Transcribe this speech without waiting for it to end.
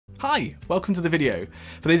Hi, welcome to the video.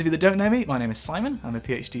 For those of you that don't know me, my name is Simon. I'm a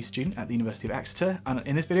PhD student at the University of Exeter, and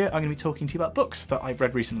in this video I'm going to be talking to you about books that I've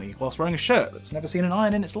read recently whilst wearing a shirt that's never seen an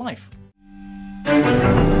iron in its life.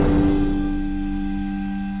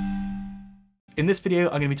 In this video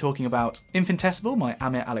I'm going to be talking about Infinitesimal by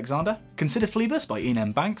Amir Alexander, Consider Phlebas by Ian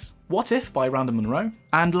M. Banks, What If by Randall Munroe,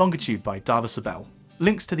 and Longitude by Dava Sobel.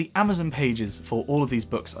 Links to the Amazon pages for all of these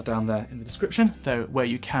books are down there in the description, though where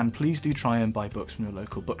you can, please do try and buy books from your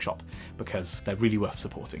local bookshop, because they're really worth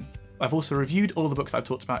supporting. I've also reviewed all of the books I've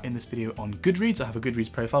talked about in this video on Goodreads. I have a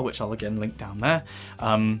Goodreads profile, which I'll again link down there.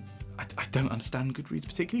 I don't understand Goodreads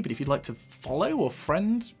particularly, but if you'd like to follow or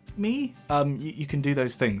friend me, you can do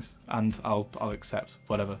those things, and I'll accept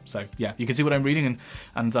whatever. So yeah, you can see what I'm reading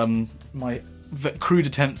and my crude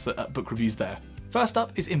attempts at book reviews there. First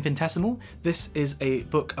up is Infinitesimal. This is a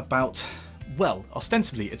book about, well,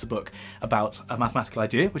 ostensibly it's a book about a mathematical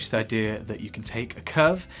idea, which is the idea that you can take a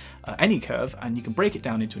curve, any curve, and you can break it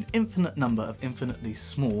down into an infinite number of infinitely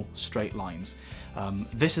small straight lines.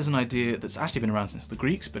 This is an idea that's actually been around since the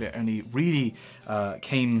Greeks, but it only really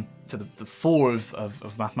came to the fore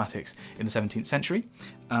of mathematics in the 17th century.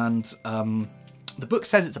 And the book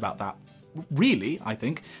says it's about that. Really, I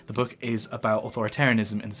think, the book is about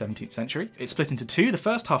authoritarianism in the 17th century. It's split into two. The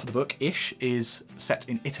first half of the book, Ish, is set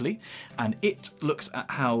in Italy, and it looks at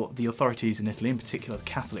how the authorities in Italy, in particular the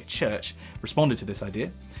Catholic Church, responded to this idea.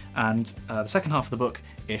 And the second half of the book,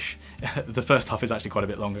 Ish, the first half is actually quite a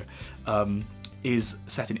bit longer, is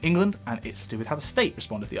set in England, and it's to do with how the state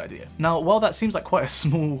responded to the idea. Now, while that seems like quite a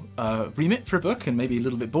small remit for a book and maybe a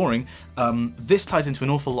little bit boring, this ties into an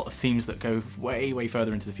awful lot of themes that go way, way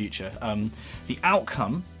further into the future. The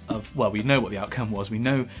outcome of, well, we know what the outcome was. We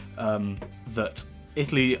know that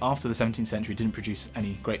Italy, after the 17th century, didn't produce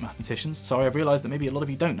any great mathematicians. Sorry, I've realised that maybe a lot of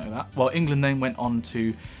you don't know that. While England then went on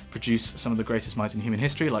to produce some of the greatest minds in human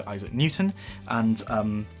history, like Isaac Newton, and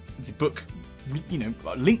the book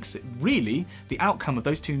links it, really, the outcome of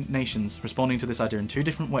those two nations responding to this idea in two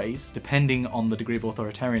different ways, depending on the degree of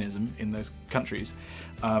authoritarianism in those countries,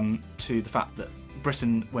 to the fact that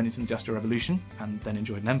Britain went into the Industrial Revolution and then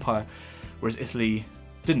enjoyed an empire, whereas Italy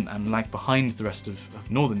didn't and lagged behind the rest of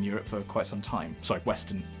Northern Europe for quite some time. Sorry,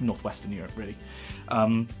 Northwestern Europe, really.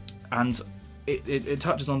 And it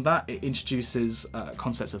touches on that. It introduces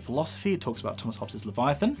concepts of philosophy. It talks about Thomas Hobbes'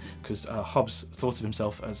 Leviathan, because Hobbes thought of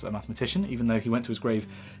himself as a mathematician, even though he went to his grave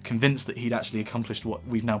convinced that he'd actually accomplished what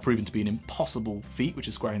we've now proven to be an impossible feat, which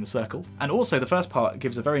is squaring the circle. And also the first part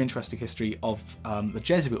gives a very interesting history of the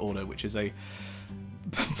Jesuit order, which is a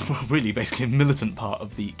really basically a militant part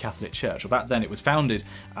of the Catholic Church. Well, back then it was founded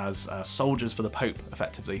as soldiers for the Pope,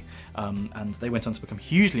 effectively, and they went on to become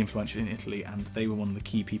hugely influential in Italy, and they were one of the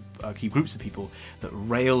key groups of people that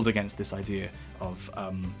railed against this idea of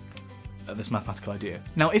this mathematical idea.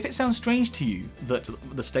 Now, if it sounds strange to you that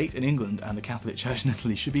the state in England and the Catholic Church in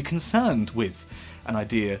Italy should be concerned with an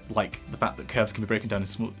idea like the fact that curves can be broken down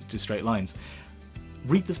into straight lines,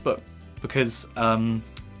 read this book, because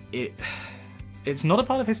it's not a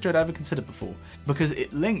part of history I'd ever considered before, because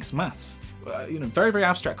it links maths, very, very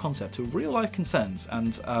abstract concept, to real life concerns,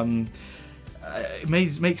 and it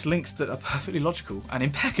makes links that are perfectly logical and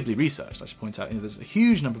impeccably researched, I should point out. There's a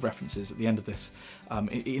huge number of references at the end of this.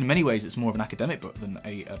 In many ways, it's more of an academic book than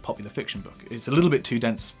a popular fiction book. It's a little bit too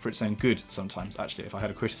dense for its own good sometimes, actually, if I had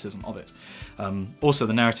a criticism of it. Also,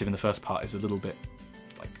 the narrative in the first part is a little bit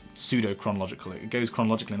pseudo-chronological. It goes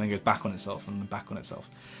chronologically and then goes back on itself and then back on itself,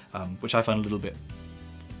 which I find a little bit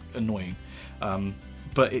annoying.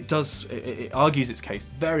 But it argues its case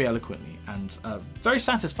very eloquently and very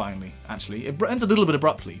satisfyingly, actually. It ends a little bit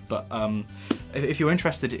abruptly, but if you're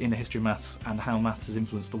interested in the history of maths and how maths has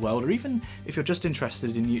influenced the world, or even if you're just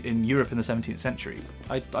interested in Europe in the 17th century,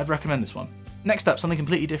 I'd recommend this one. Next up, something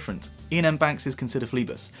completely different. Ian M. Banks' Consider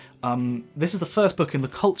Phlebas. This is the first book in the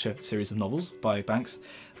Culture series of novels by Banks,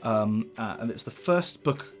 and it's the first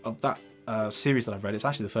book of that series that I've read. It's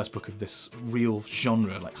actually the first book of this real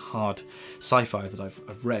genre, like hard sci-fi, that I've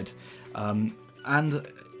read. And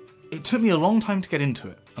it took me a long time to get into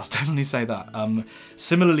it, I'll definitely say that.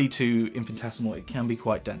 Similarly to Infinitesimal, it can be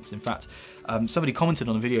quite dense. In fact, somebody commented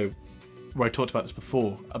on a video where I talked about this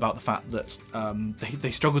before, about the fact that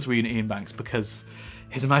they struggle to read Ian Banks because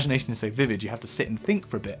his imagination is so vivid, you have to sit and think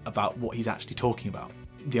for a bit about what he's actually talking about.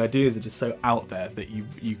 The ideas are just so out there that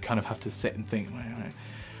you kind of have to sit and think,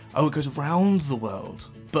 Oh, it goes around the world.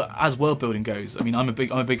 But as world building goes, I mean, I'm a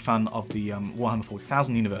big fan of the Warhammer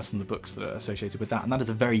 40,000 universe and the books that are associated with that, and that is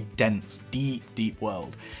a very dense, deep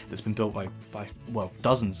world that's been built by well,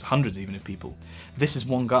 dozens, hundreds even of people. This is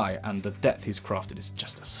one guy, and the depth he's crafted is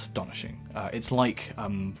just astonishing. It's like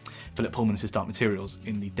Philip Pullman's His Dark Materials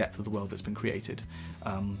in the depth of the world that's been created,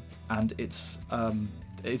 and it's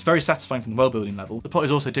very satisfying from the world building level. The plot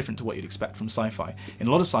is also different to what you'd expect from sci-fi. In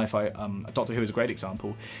a lot of sci-fi, Doctor Who is a great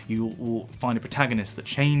example, you will find a protagonist that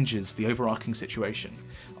changes the overarching situation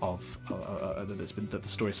of that the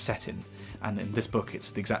story is set in. And in this book,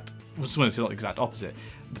 it's the exact, well, it's not the exact opposite.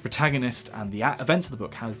 The protagonist and the events of the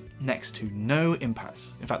book have next to no impact.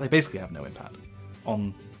 In fact, they basically have no impact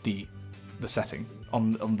on the setting,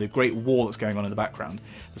 on the great war that's going on in the background.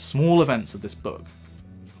 The small events of this book,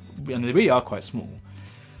 and they really are quite small,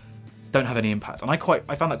 don't have any impact, and I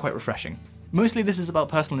found that quite refreshing. Mostly this is about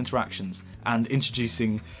personal interactions and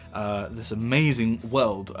introducing this amazing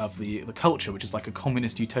world of the culture, which is like a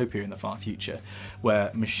communist utopia in the far future,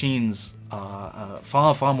 where machines are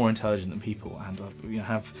far more intelligent than people and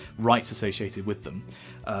have rights associated with them,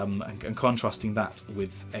 and contrasting that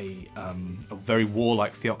with a very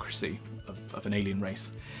warlike theocracy of an alien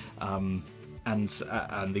race. And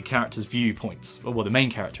the character's viewpoint, or well, the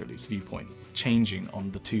main character at least, viewpoint, changing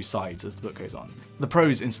on the two sides as the book goes on. The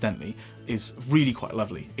prose, incidentally, is really quite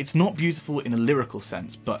lovely. It's not beautiful in a lyrical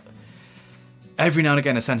sense, but every now and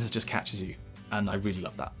again a sentence just catches you, and I really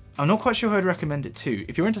love that. I'm not quite sure who I'd recommend it to.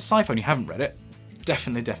 If you're into sci-fi and you haven't read it,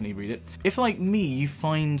 definitely read it. If, like me, you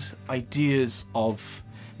find ideas of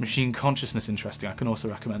machine consciousness interesting, I can also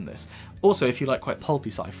recommend this. Also, if you like quite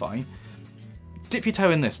pulpy sci-fi, dip your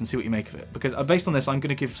toe in this and see what you make of it, because based on this I'm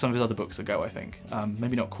going to give some of his other books a go, I think.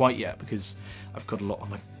 Maybe not quite yet, because I've got a lot on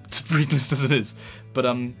my to-read list as it is, but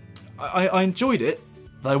I enjoyed it,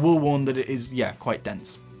 though I will warn that it is, yeah, quite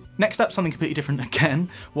dense. Next up, something completely different again,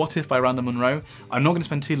 What If by Randall Munroe. I'm not going to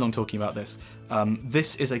spend too long talking about this.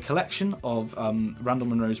 This is a collection of Randall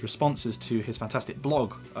Munroe's responses to his fantastic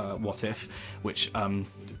blog, What If, which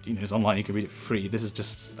is online, you can read it for free. This is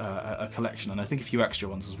just a collection, and I think a few extra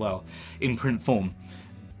ones as well, in print form.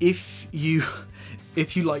 If you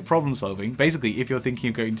like problem solving, basically if you're thinking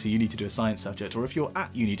of going to uni to do a science subject, or if you're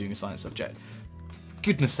at uni doing a science subject,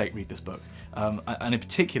 goodness sake, read this book. And in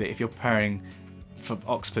particular, if you're preparing for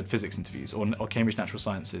Oxford physics interviews or Cambridge Natural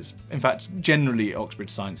Sciences, in fact, generally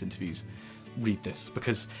Oxbridge science interviews, read this,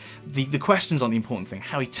 because the questions aren't the important thing.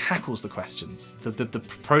 How he tackles the questions, the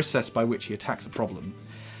process by which he attacks a problem,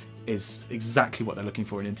 is exactly what they're looking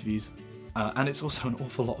for in interviews. And it's also an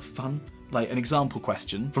awful lot of fun. Like an example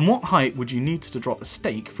question: from what height would you need to drop a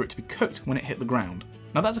steak for it to be cooked when it hit the ground?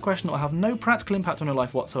 Now that's a question that will have no practical impact on your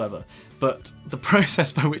life whatsoever, but the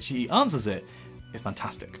process by which he answers it is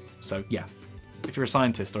fantastic. So yeah, if you're a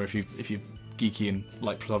scientist, or if you're geeky and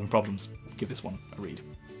like solving problems, give this one a read.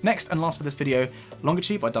 Next and last for this video,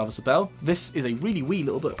 Longitude by Dava Sobel. This is a really wee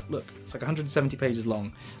little book. Look, it's like 170 pages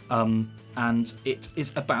long, and it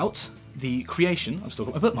is about the creation, I've still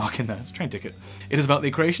got my bookmark in there, it's a train ticket. It is about the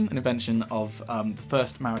creation and invention of the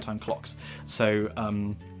first maritime clocks. So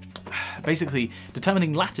basically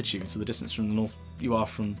determining latitude, so the distance from the north you are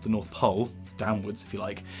from the North Pole, downwards if you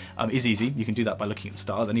like, is easy. You can do that by looking at the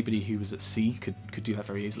stars. Anybody who was at sea could do that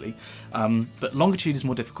very easily. But longitude is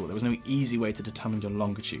more difficult. There was no easy way to determine your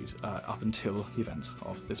longitude up until the events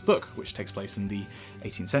of this book, which takes place in the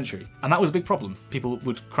 18th century. And that was a big problem. People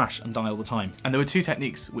would crash and die all the time. And there were two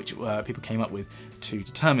techniques which people came up with to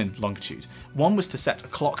determine longitude. One was to set a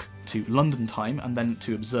clock to London time and then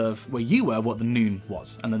to observe where you were what the noon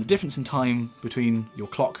was. And then the difference in time between your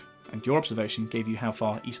clock and your observation gave you how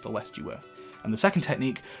far east or west you were. And the second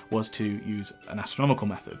technique was to use an astronomical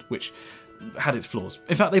method, which had its flaws.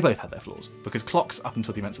 In fact, they both had their flaws, because clocks, up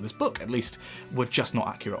until the events of this book at least, were just not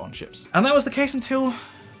accurate on ships. And that was the case until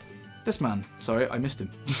this man. Sorry, I missed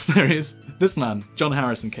him. There he is. This man, John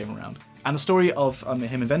Harrison, came around. And the story of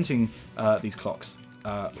him inventing these clocks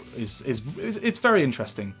it's very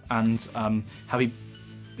interesting, and how he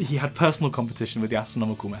had personal competition with the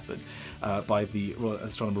astronomical method by the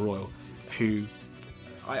Astronomer Royal, who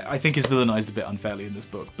I think is villainized a bit unfairly in this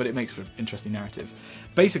book, but it makes for an interesting narrative.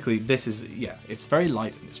 Basically, this is, yeah, it's very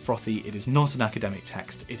light, it's frothy, it is not an academic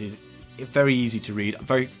text, it is very easy to read,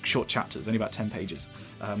 very short chapters, only about 10 pages,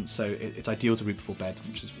 so it's ideal to read before bed,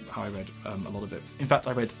 which is how I read a lot of it. In fact,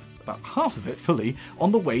 I read about half of it fully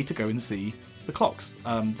on the way to go and see the clocks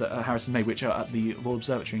that Harrison made, which are at the Royal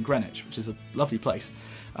Observatory in Greenwich, which is a lovely place.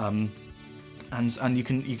 And you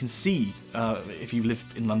can see, if you live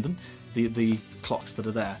in London, the clocks that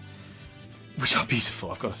are there, which are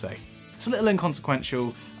beautiful, I've got to say. It's a little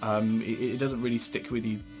inconsequential, it doesn't really stick with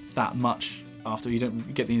you that much after. You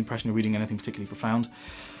don't get the impression of reading anything particularly profound,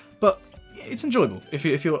 but it's enjoyable. If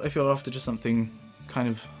you're after just something kind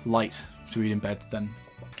of light to read in bed, then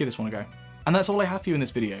give this one a go. And that's all I have for you in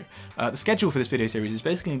this video. The schedule for this video series is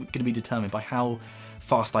basically going to be determined by how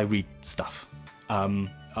fast I read stuff.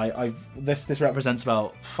 This represents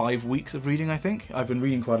about 5 weeks of reading, I think. I've been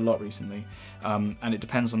reading quite a lot recently, and it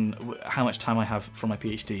depends on how much time I have from my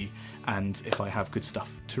PhD and if I have good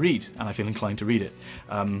stuff to read and I feel inclined to read it.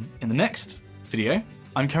 In the next video,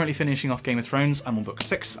 I'm currently finishing off Game of Thrones. I'm on book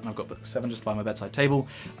 6 and I've got book 7 just by my bedside table.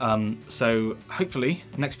 So hopefully,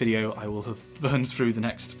 next video I will have burned through the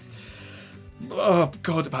next, oh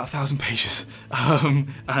god, about 1,000 pages,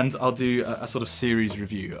 and I'll do a sort of series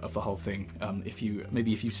review of the whole thing. If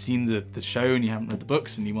you've seen the show and you haven't read the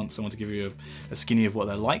books and you want someone to give you a skinny of what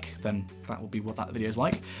they're like, then that will be what that video is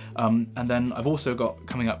like. And then I've also got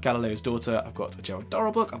coming up Galileo's Daughter. I've got a Gerald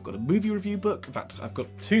Durrell book. I've got a movie review book. In fact, I've got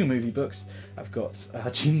 2 movie books. I've got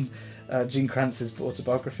Gene Kranz's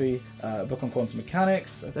autobiography, a book on quantum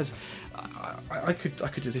mechanics. I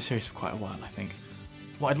could do this series for quite a while, I think.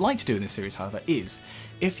 What I'd like to do in this series, however, is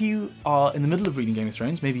if you are in the middle of reading Game of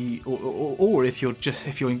Thrones, maybe, or if you've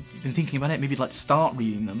been thinking about it, maybe you'd like to start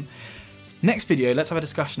reading them. Next video, let's have a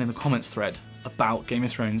discussion in the comments thread about Game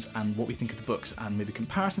of Thrones and what we think of the books and maybe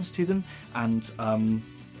comparisons to them, and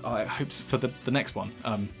I hope for the next one,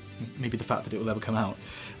 maybe the fact that it will ever come out.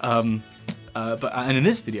 And in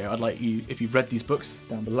this video, I'd like you, if you've read these books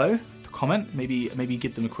down below, to comment, maybe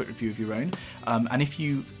give them a quick review of your own, and if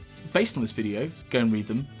you, based on this video, go and read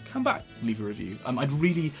them, come back, leave a review. I'd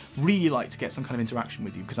really like to get some kind of interaction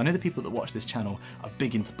with you, because I know the people that watch this channel are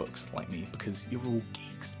big into books like me, because you're all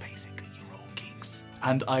geeks, basically, you're all geeks.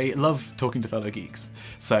 And I love talking to fellow geeks.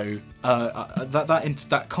 So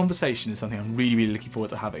that conversation is something I'm really looking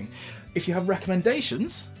forward to having. If you have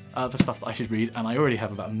recommendations for stuff that I should read, and I already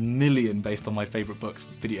have about 1 million based on my favourite books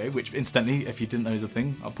video, which incidentally, if you didn't know is a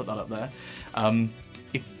thing, I'll put that up there.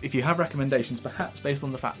 If you have recommendations, perhaps based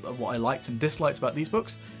on the fact of what I liked and disliked about these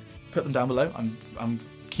books, put them down below. I'm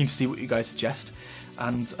keen to see what you guys suggest,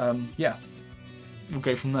 and yeah, we'll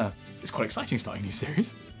go from there. It's quite exciting starting a new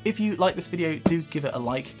series. If you like this video, do give it a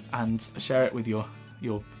like and share it with your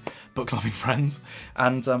book-loving friends,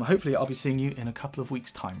 and hopefully I'll be seeing you in a couple of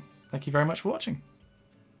weeks' time. Thank you very much for watching.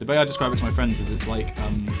 The way I describe it to my friends is it's like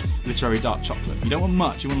literary dark chocolate. You don't want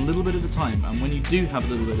much, you want a little bit at a time, and when you do have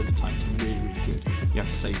a little bit at a time, it's really good. You have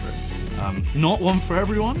to savour it. Not one for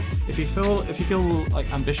everyone. If you feel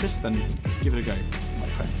like ambitious, then give it a go. Like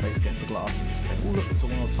press your face against the glass and just say, oh look, it's a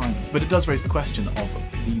one-odd time. But it does raise the question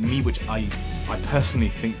of the me which I personally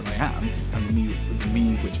think that I am, and the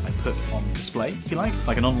me which I put on display, if you like. It's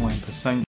like an online persona.